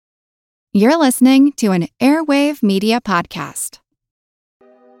You're listening to an Airwave Media Podcast.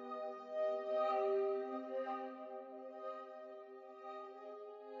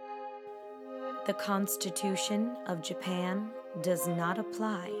 The Constitution of Japan does not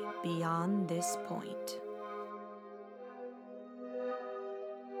apply beyond this point.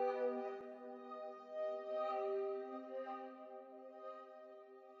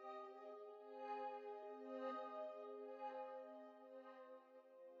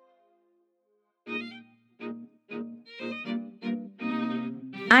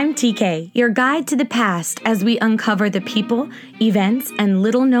 I'm TK, your guide to the past as we uncover the people, events, and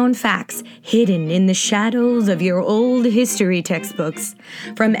little-known facts hidden in the shadows of your old history textbooks.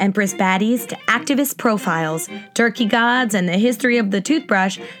 From Empress baddies to activist profiles, turkey gods and the history of the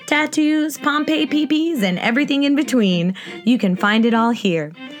toothbrush, tattoos, Pompeii peepees, and everything in between, you can find it all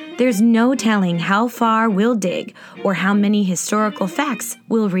here. There's no telling how far we'll dig or how many historical facts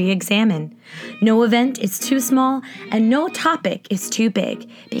we'll re-examine. No event is too small and no topic is too big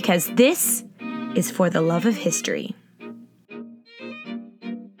because this is For the Love of History.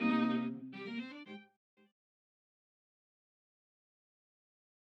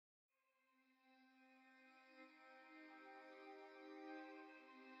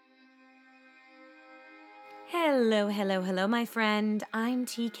 Hello, my friend. I'm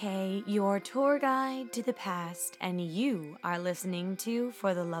TK, your tour guide to the past, and you are listening to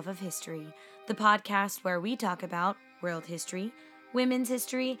For the Love of History, the podcast where we talk about world history, women's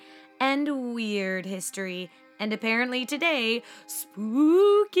history, and weird history, and apparently today,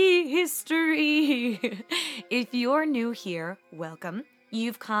 spooky history. If you're new here, welcome.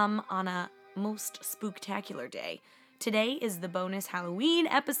 You've come on a most spooktacular day. Today is the bonus Halloween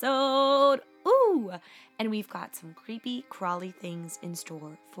episode. Ooh! And we've got some creepy, crawly things in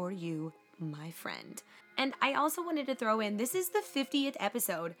store for you, my friend. And I also wanted to throw in, this is the 50th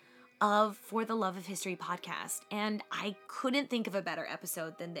episode of For the Love of History podcast. And I couldn't think of a better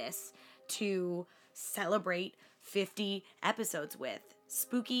episode than this to celebrate 50 episodes with.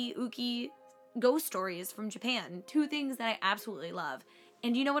 Spooky, ooky ghost stories from Japan. Two things that I absolutely love.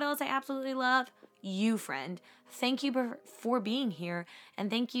 And you know what else I absolutely love? You, friend. Thank you for being here. And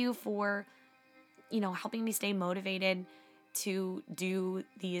thank you for helping me stay motivated to do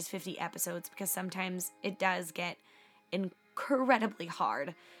these 50 episodes, because sometimes it does get incredibly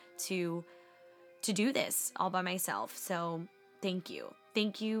hard to do this all by myself. So thank you.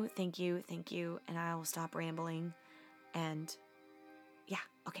 And I'll stop rambling. And yeah,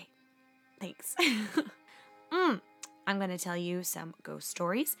 okay. Thanks. I'm going to tell you some ghost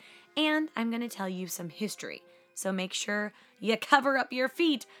stories, and I'm going to tell you some history. So make sure you cover up your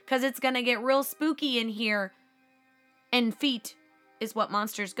feet, because it's going to get real spooky in here. And feet is what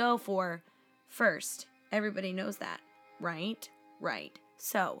monsters go for first. Everybody knows that, right? Right.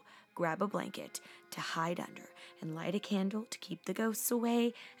 So grab a blanket to hide under and light a candle to keep the ghosts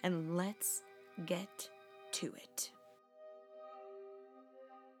away, and let's get to it.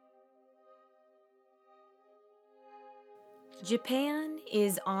 Japan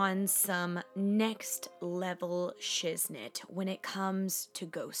is on some next level shiznit when it comes to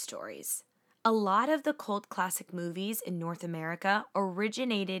ghost stories. A lot of the cult classic movies in North America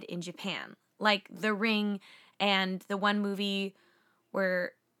originated in Japan, like The Ring and the one movie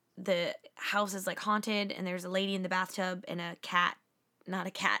where the house is like haunted and there's a lady in the bathtub and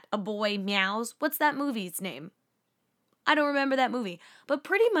a boy meows. What's that movie's name? I don't remember that movie, but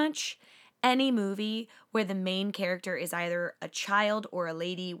pretty much any movie where the main character is either a child or a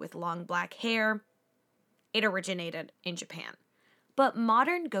lady with long black hair, it originated in Japan. But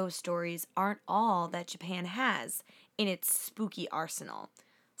modern ghost stories aren't all that Japan has in its spooky arsenal.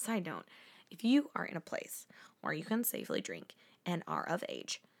 Side note, if you are in a place where you can safely drink and are of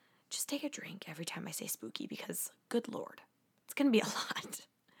age, just take a drink every time I say spooky, because good Lord, it's going to be a lot.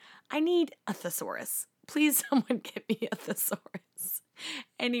 I need a thesaurus. Please, someone get me a thesaurus.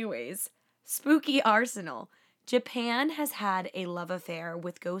 Anyways, spooky arsenal. Japan has had a love affair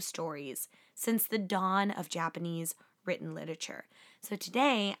with ghost stories since the dawn of Japanese written literature. So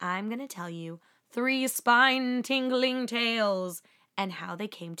today, I'm going to tell you 3 spine-tingling tales and how they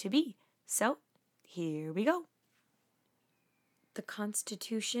came to be. So, here we go. The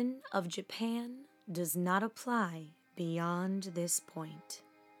Constitution of Japan does not apply beyond this point.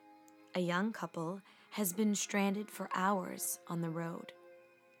 A young couple has been stranded for hours on the road.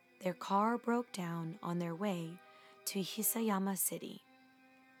 Their car broke down on their way to Hisayama City.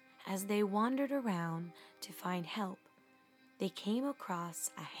 As they wandered around to find help, they came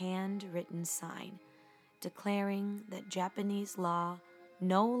across a handwritten sign declaring that Japanese law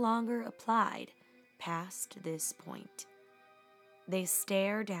no longer applied past this point. they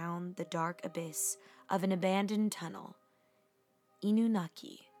stare down the dark abyss of an abandoned tunnel.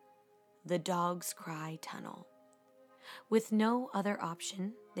 Inunaki, the Dog's Cry Tunnel. With no other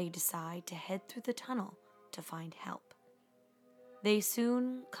option, they decide to head through the tunnel to find help. They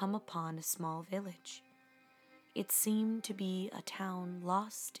soon come upon a small village. It seemed to be a town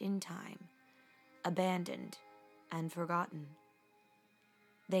lost in time, abandoned and forgotten.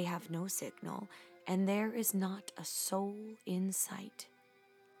 They have no signal, and there is not a soul in sight.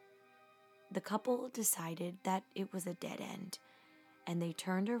 The couple decided that it was a dead end, and they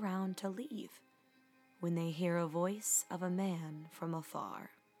turned around to leave when they hear a voice of a man from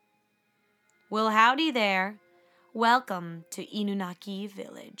afar. "Well, howdy there. Welcome to Inunaki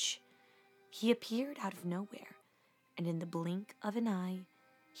Village." He appeared out of nowhere, and in the blink of an eye,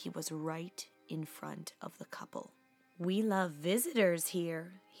 he was right in front of the couple. "We love visitors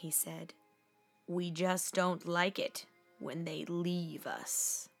here," he said. "We just don't like it when they leave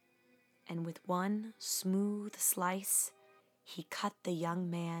us." And with one smooth slice, he cut the young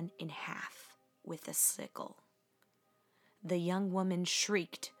man in half with a sickle. The young woman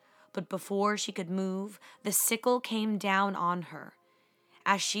shrieked, but before she could move, the sickle came down on her.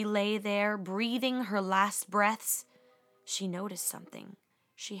 As she lay there, breathing her last breaths, she noticed something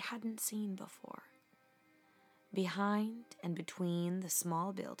she hadn't seen before. Behind and between the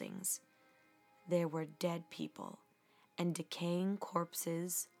small buildings, there were dead people and decaying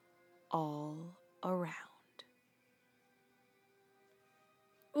corpses all around.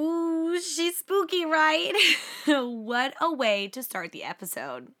 Ooh, she's spooky, right? What a way to start the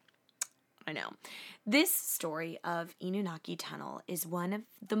episode. I know. This story of Inunaki Tunnel is one of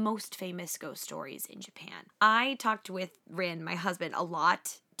the most famous ghost stories in Japan. I talked with Rin, my husband, a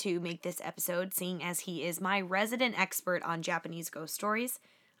lot to make this episode, seeing as he is my resident expert on Japanese ghost stories.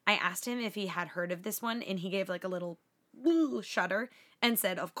 I asked him if he had heard of this one, and he gave like a little shudder and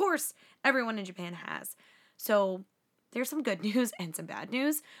said, of course, everyone in Japan has. So there's some good news and some bad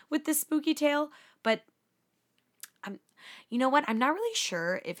news with this spooky tale, but you know what? I'm not really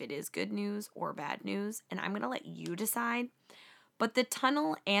sure if it is good news or bad news, and I'm going to let you decide. But the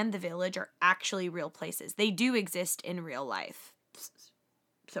tunnel and the village are actually real places. They do exist in real life.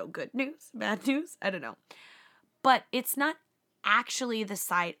 So good news, bad news, I don't know. But it's not actually the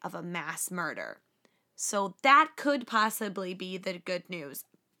site of a mass murder. So that could possibly be the good news.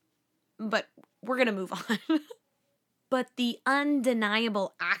 But we're going to move on. But the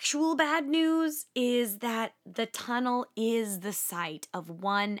undeniable actual bad news is that the tunnel is the site of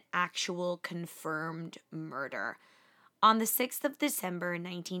one actual confirmed murder. On the 6th of December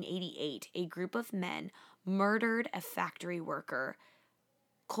 1988, a group of men murdered a factory worker,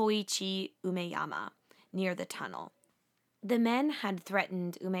 Koichi Umeyama, near the tunnel. The men had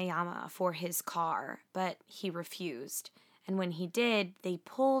threatened Umeyama for his car, but he refused. And when he did, they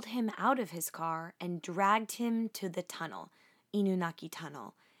pulled him out of his car and dragged him to the tunnel, Inunaki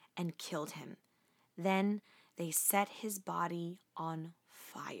Tunnel, and killed him. Then they set his body on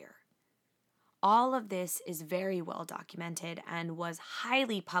fire. All of this is very well documented and was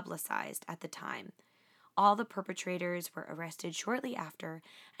highly publicized at the time. All the perpetrators were arrested shortly after,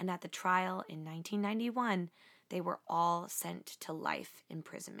 and at the trial in 1991, they were all sent to life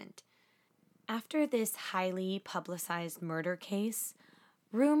imprisonment. After this highly publicized murder case,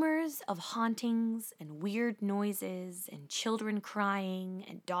 rumors of hauntings and weird noises and children crying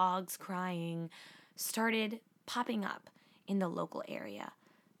and dogs crying started popping up in the local area.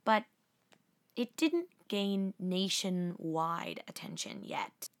 But it didn't gain nationwide attention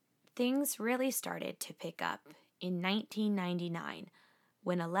yet. Things really started to pick up in 1999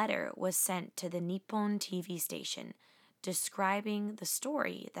 when a letter was sent to the Nippon TV station describing the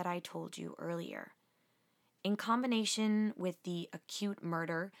story that I told you earlier. In combination with the acute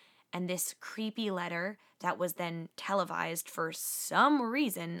murder and this creepy letter that was then televised for some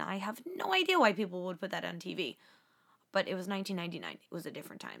reason, I have no idea why people would put that on TV. But it was 1999. It was a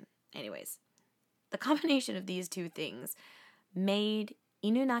different time. Anyways, the combination of these two things made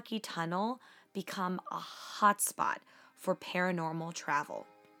Inunaki Tunnel become a hotspot for paranormal travel.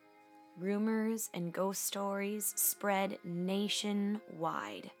 Rumors and ghost stories spread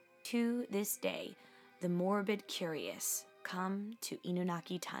nationwide. To this day, the morbid curious come to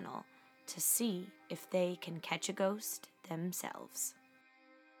Inunaki Tunnel to see if they can catch a ghost themselves.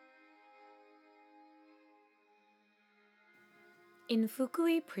 In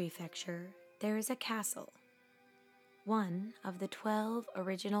Fukui Prefecture, there is a castle. One of the 12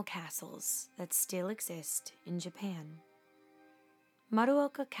 original castles that still exist in Japan.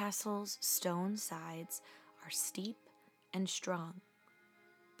 Maruoka Castle's stone sides are steep and strong,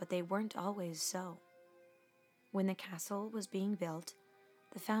 but they weren't always so. When the castle was being built,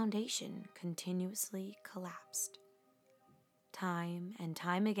 the foundation continuously collapsed. Time and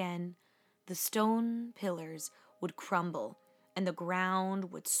time again, the stone pillars would crumble and the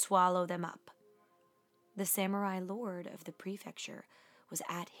ground would swallow them up. The samurai lord of the prefecture was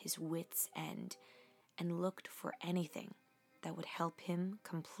at his wits' end and looked for anything that would help him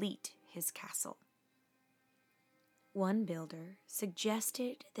complete his castle. One builder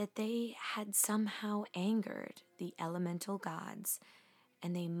suggested that they had somehow angered the elemental gods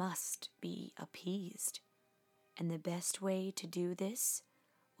and they must be appeased. And the best way to do this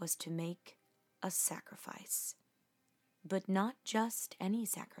was to make a sacrifice. But not just any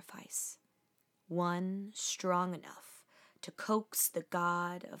sacrifice. One strong enough to coax the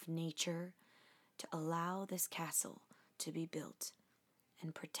god of nature to allow this castle to be built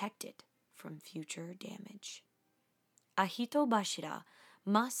and protect it from future damage. A hitobashira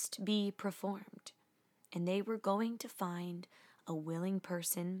must be performed, and they were going to find a willing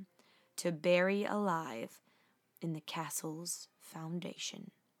person to bury alive in the castle's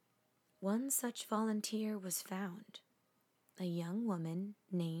foundation. One such volunteer was found. A young woman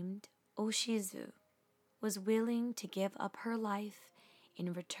named Oshizu was willing to give up her life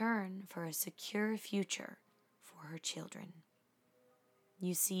in return for a secure future for her children.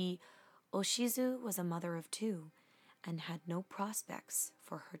 You see, Oshizu was a mother of two and had no prospects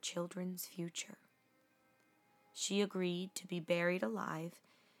for her children's future. She agreed to be buried alive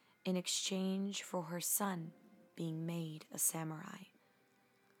in exchange for her son being made a samurai.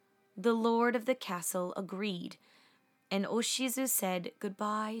 The lord of the castle agreed, and Oshizu said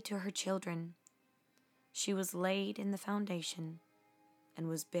goodbye to her children. She was laid in the foundation and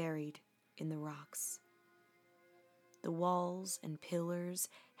was buried in the rocks. The walls and pillars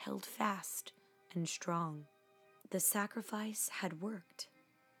held fast and strong. The sacrifice had worked,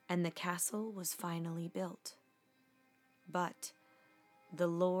 and the castle was finally built. But the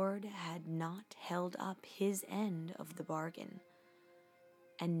Lord had not held up his end of the bargain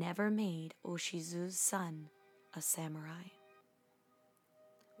and never made Oshizu's son a samurai.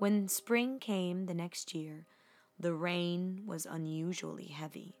 When spring came the next year, the rain was unusually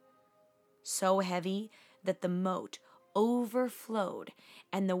heavy. So heavy that the moat overflowed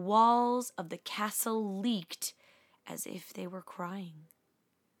and the walls of the castle leaked as if they were crying.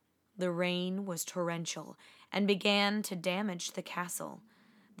 The rain was torrential and began to damage the castle.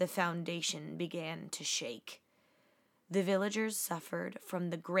 The foundation began to shake. The villagers suffered from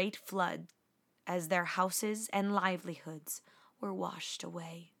the great flood as their houses and livelihoods were washed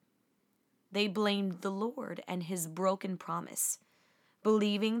away. They blamed the Lord and his broken promise,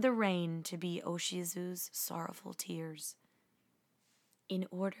 believing the rain to be Oshizu's sorrowful tears. In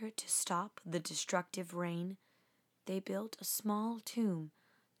order to stop the destructive rain, they built a small tomb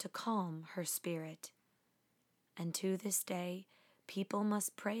to calm her spirit. And to this day, people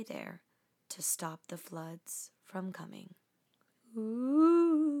must pray there to stop the floods from coming.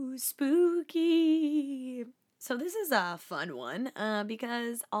 Ooh, spooky! So this is a fun one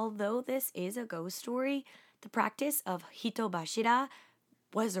because although this is a ghost story, the practice of hitobashira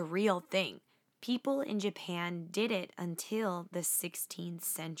was a real thing. People in Japan did it until the 16th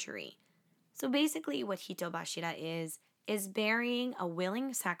century. So basically what hitobashira is burying a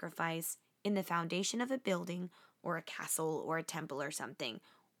willing sacrifice in the foundation of a building or a castle or a temple or something,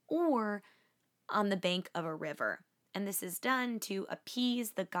 or on the bank of a river. And this is done to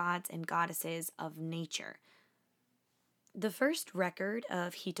appease the gods and goddesses of nature. The first record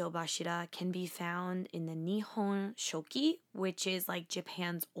of hitobashira can be found in the Nihon Shoki, which is like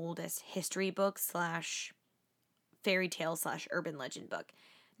Japan's oldest history book / fairy tale / urban legend book.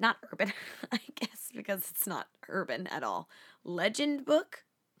 Not urban, I guess, because it's not urban at all. Legend book?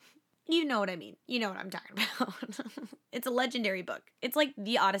 You know what I mean. You know what I'm talking about. It's a legendary book. It's like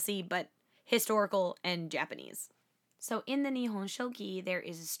the Odyssey, but historical and Japanese. So in the Nihon Shoki, there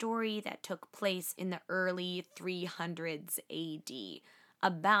is a story that took place in the early 300s AD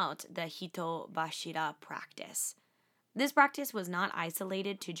about the hitobashira practice. This practice was not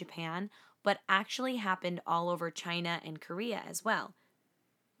isolated to Japan, but actually happened all over China and Korea as well.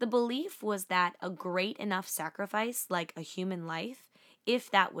 The belief was that a great enough sacrifice, like a human life,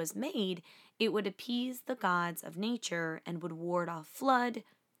 if that was made, it would appease the gods of nature and would ward off flood,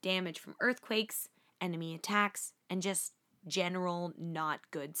 damage from earthquakes, enemy attacks, and just general not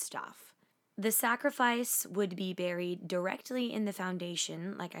good stuff. The sacrifice would be buried directly in the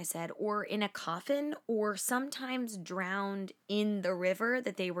foundation, like I said, or in a coffin, or sometimes drowned in the river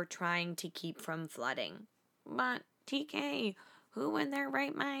that they were trying to keep from flooding. But TK, who in their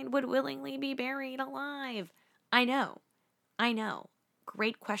right mind would willingly be buried alive? I know.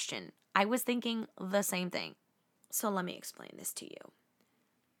 Great question. I was thinking the same thing. So let me explain this to you.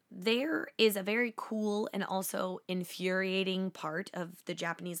 There is a very cool and also infuriating part of the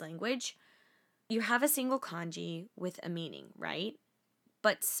Japanese language. You have a single kanji with a meaning, right?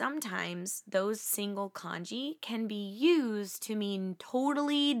 But sometimes those single kanji can be used to mean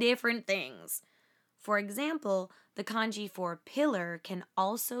totally different things. For example, the kanji for pillar can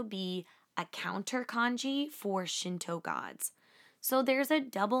also be a counter kanji for Shinto gods. So there's a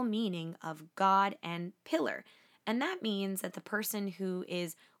double meaning of god and pillar. And that means that the person who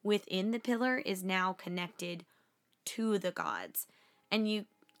is within the pillar is now connected to the gods. And you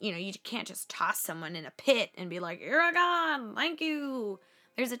can't just toss someone in a pit and be like, "You're a god, thank you."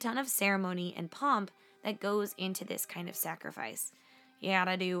 There's a ton of ceremony and pomp that goes into this kind of sacrifice. You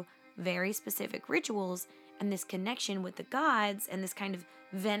gotta do very specific rituals, and this connection with the gods and this kind of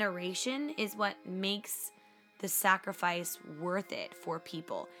veneration is what makes the sacrifice worth it for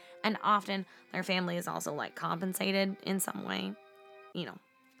people. And often their family is also like compensated in some way, you know.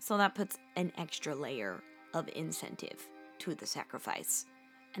 So that puts an extra layer of incentive to the sacrifice.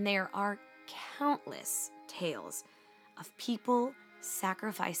 And there are countless tales of people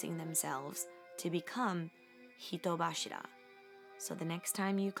sacrificing themselves to become hitobashira. So the next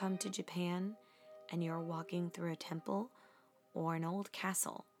time you come to Japan and you're walking through a temple or an old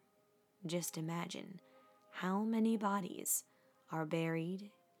castle, just imagine how many bodies are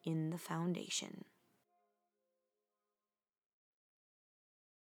buried in the foundation.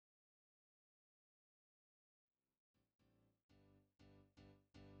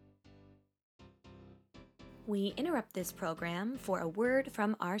 We interrupt this program for a word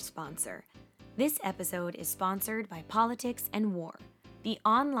from our sponsor. This episode is sponsored by Politics and War, the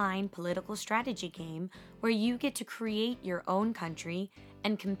online political strategy game where you get to create your own country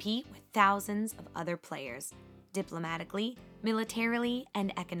and compete with thousands of other players, diplomatically, militarily,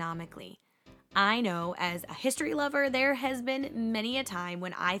 and economically. I know, as a history lover, there has been many a time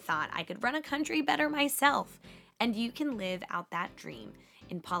when I thought I could run a country better myself, and you can live out that dream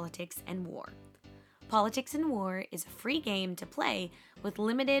in Politics and War. Politics and War is a free game to play with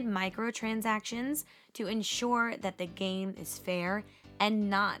limited microtransactions to ensure that the game is fair and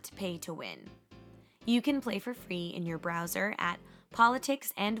not pay to win. You can play for free in your browser at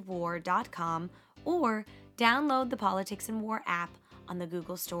politicsandwar.com or download the Politics and War app on the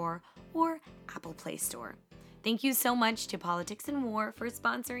Google Store or Apple Play Store. Thank you so much to Politics and War for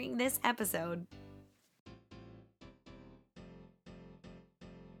sponsoring this episode.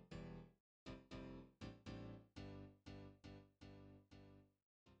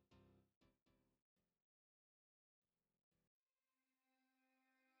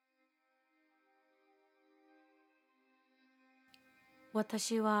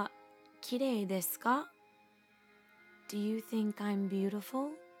 Watashi wa kirei desu ka? Do you think I'm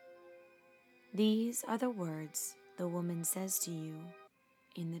beautiful? These are the words the woman says to you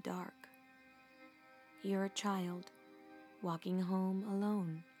in the dark. You're a child walking home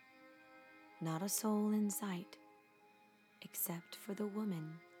alone, not a soul in sight except for the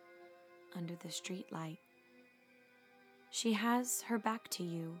woman under the streetlight. She has her back to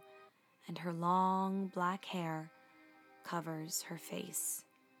you, and her long black hair covers her face.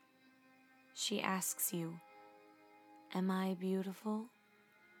 She asks you, "Am I beautiful?"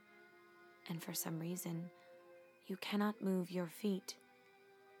 And for some reason, you cannot move your feet.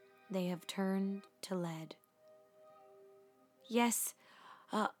 They have turned to lead. "Yes,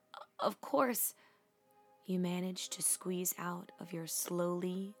 of course," you manage to squeeze out of your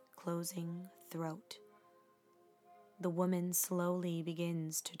slowly closing throat. The woman slowly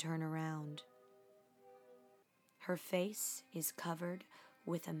begins to turn around. Her face is covered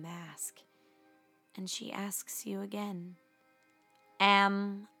with a mask, and she asks you again,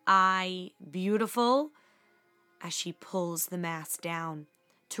 "Am I beautiful?" as she pulls the mask down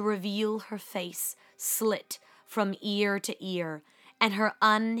to reveal her face slit from ear to ear and her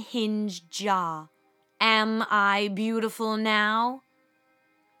unhinged jaw. "Am I beautiful now?"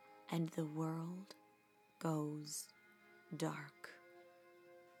 And the world goes dark.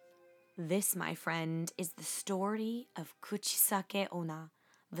 This, my friend, is the story of Kuchisake Onna,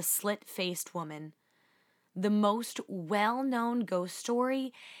 the slit-faced woman, the most well-known ghost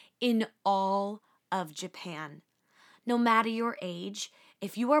story in all of Japan. No matter your age,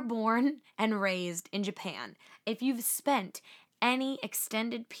 if you are born and raised in Japan, if you've spent any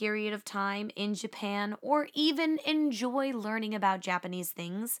extended period of time in Japan, or even enjoy learning about Japanese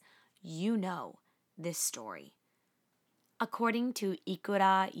things, you know this story. According to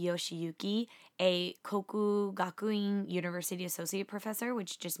Ikura Yoshiyuki, a Koku Gakuin University associate professor,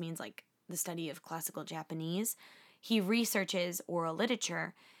 which just means like the study of classical Japanese, he researches oral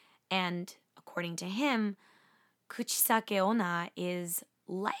literature, and according to him, Kuchisake Onna is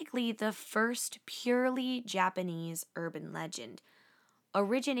likely the first purely Japanese urban legend,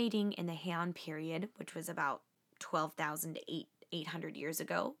 originating in the Heian period, which was about 12,000 to 800 years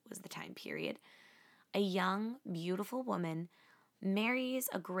ago was the time period. A young, beautiful woman marries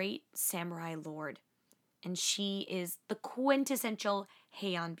a great samurai lord, and she is the quintessential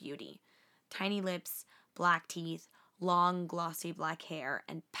Heian beauty. Tiny lips, black teeth, long, glossy black hair,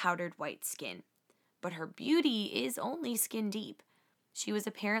 and powdered white skin. But her beauty is only skin deep. She was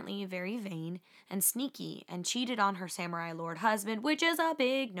apparently very vain and sneaky and cheated on her samurai lord husband, which is a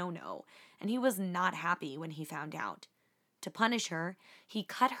big no-no, and he was not happy when he found out. To punish her, he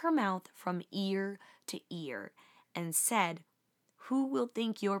cut her mouth from ear to ear and said, "Who will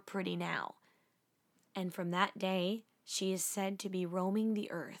think you're pretty now?" And from that day, she is said to be roaming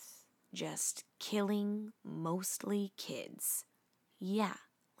the earth, just killing mostly kids. Yeah,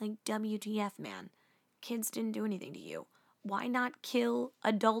 like WTF, man. Kids didn't do anything to you. Why not kill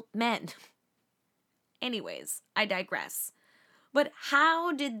adult men? Anyways, I digress. But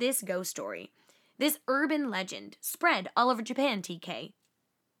how did this ghost story, this urban legend, spread all over Japan, TK?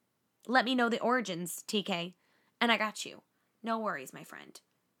 Let me know the origins, TK. And I got you. No worries, my friend.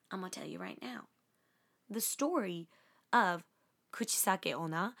 I'm going to tell you right now. The story of Kuchisake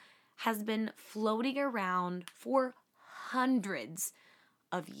Onna has been floating around for hundreds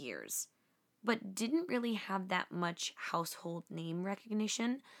of years, but didn't really have that much household name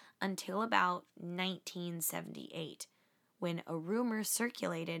recognition until about 1978, when a rumor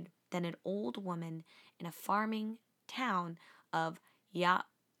circulated that an old woman in a farming town of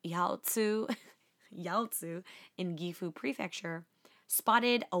Yaotsu, Yaotsu in Gifu Prefecture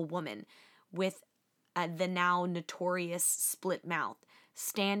spotted a woman with the now notorious split mouth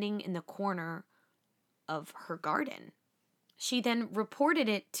standing in the corner of her garden. She then reported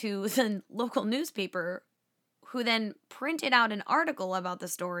it to the local newspaper, who then printed out an article about the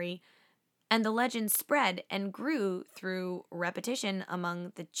story, and the legend spread and grew through repetition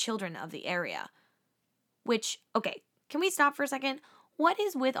among the children of the area. Which, okay, can we stop for a second? What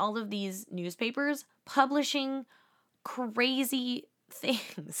is with all of these newspapers publishing crazy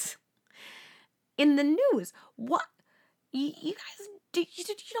things in the news? What? You guys,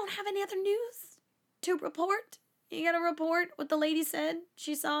 you don't have any other news to report? You got to report what the lady said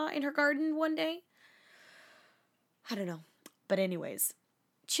she saw in her garden one day? I don't know. But anyways,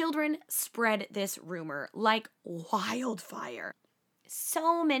 children spread this rumor like wildfire.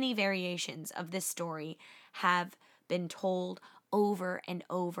 So many variations of this story have been told over and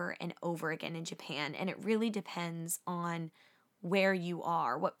over and over again in Japan, and it really depends on where you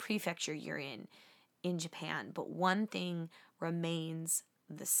are, what prefecture you're in Japan. But one thing remains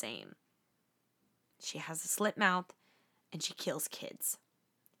the same. She has a slit mouth, and she kills kids.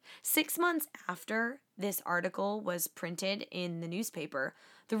 6 months after this article was printed in the newspaper,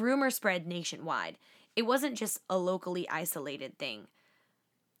 the rumor spread nationwide. It wasn't just a locally isolated thing.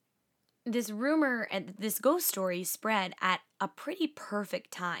 This rumor and this ghost story spread at a pretty perfect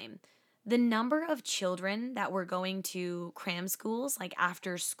time. The number of children that were going to cram schools, like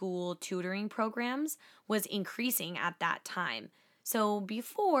after school tutoring programs, was increasing at that time. So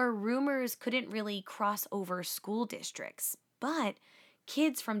before, rumors couldn't really cross over school districts, but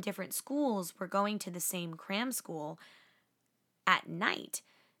kids from different schools were going to the same cram school at night,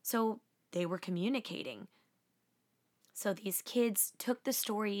 so they were communicating. So these kids took the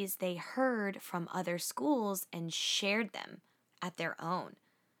stories they heard from other schools and shared them at their own.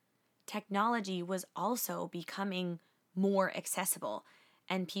 Technology was also becoming more accessible,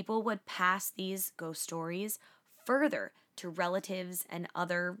 and people would pass these ghost stories further to relatives and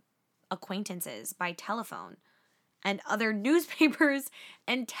other acquaintances by telephone. And other newspapers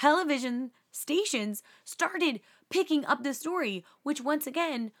and television stations started picking up the story, which once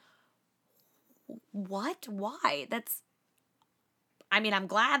again, what? Why? I'm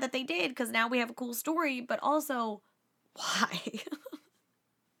glad that they did, because now we have a cool story, but also, why?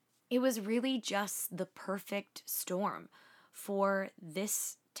 It was really just the perfect storm for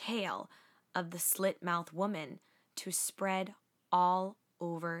this tale of the slit-mouthed woman to spread all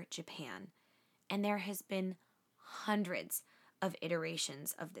over Japan. And there has been hundreds of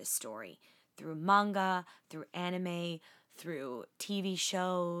iterations of this story through manga, through anime, through TV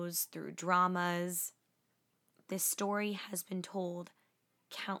shows, through dramas. This story has been told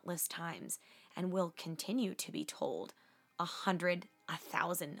countless times and will continue to be told 100,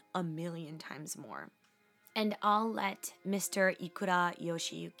 1,000, 1,000,000 times more. And I'll let Mr. Ikura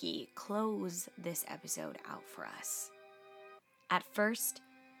Yoshiyuki close this episode out for us. At first,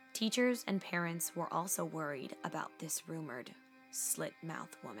 teachers and parents were also worried about this rumored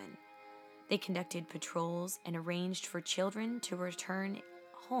slit-mouthed woman. They conducted patrols and arranged for children to return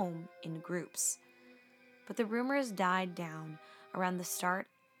home in groups. But the rumors died down around the start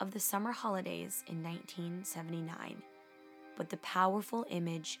of the summer holidays in 1979. But the powerful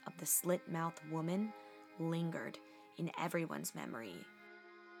image of the slit-mouthed woman lingered in everyone's memory.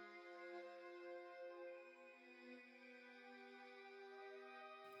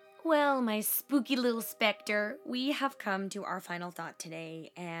 Well, my spooky little specter, we have come to our final thought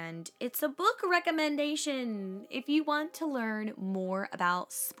today, and it's a book recommendation. If you want to learn more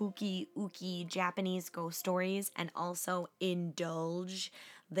about spooky, ooky Japanese ghost stories and also indulge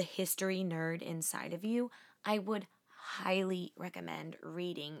the history nerd inside of you, I would highly recommend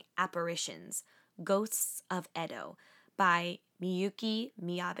reading Apparitions, Ghosts of Edo by Miyuki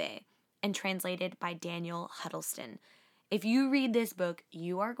Miyabe and translated by Daniel Huddleston. If you read this book,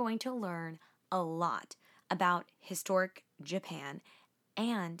 you are going to learn a lot about historic Japan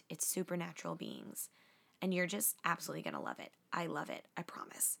and its supernatural beings. And you're just absolutely going to love it. I love it, I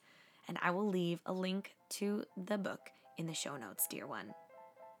promise. And I will leave a link to the book in the show notes, dear one.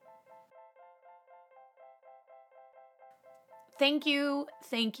 Thank you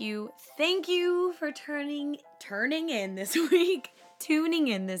for tuning in this week.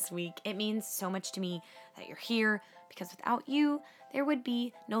 It means so much to me that you're here, because without you, there would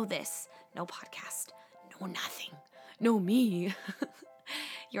be no this, no podcast, no nothing, no me.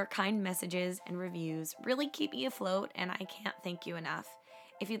 Your kind messages and reviews really keep me afloat, and I can't thank you enough.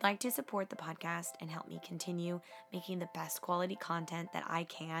 If you'd like to support the podcast and help me continue making the best quality content that I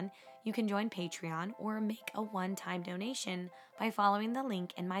can, you can join Patreon or make a one-time donation by following the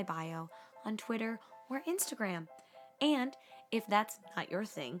link in my bio on Twitter or Instagram. And if that's not your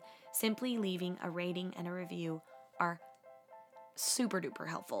thing, simply leaving a rating and a review are super duper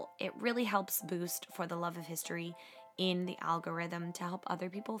helpful. It really helps boost For the Love of History in the algorithm to help other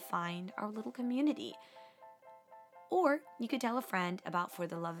people find our little community. Or you could tell a friend about For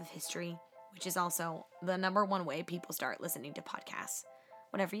the Love of History, which is also the number one way people start listening to podcasts.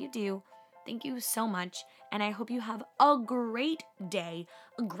 Whatever you do, thank you so much, and I hope you have a great day,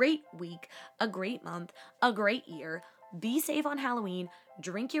 a great week, a great month, a great year. Be safe on Halloween,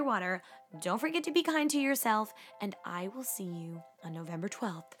 drink your water, don't forget to be kind to yourself, and I will see you on November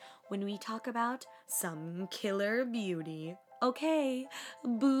 12th when we talk about some killer beauty. Okay,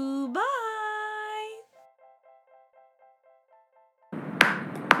 boo-bye!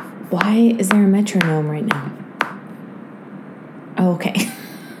 Why is there a metronome right now? Oh, okay.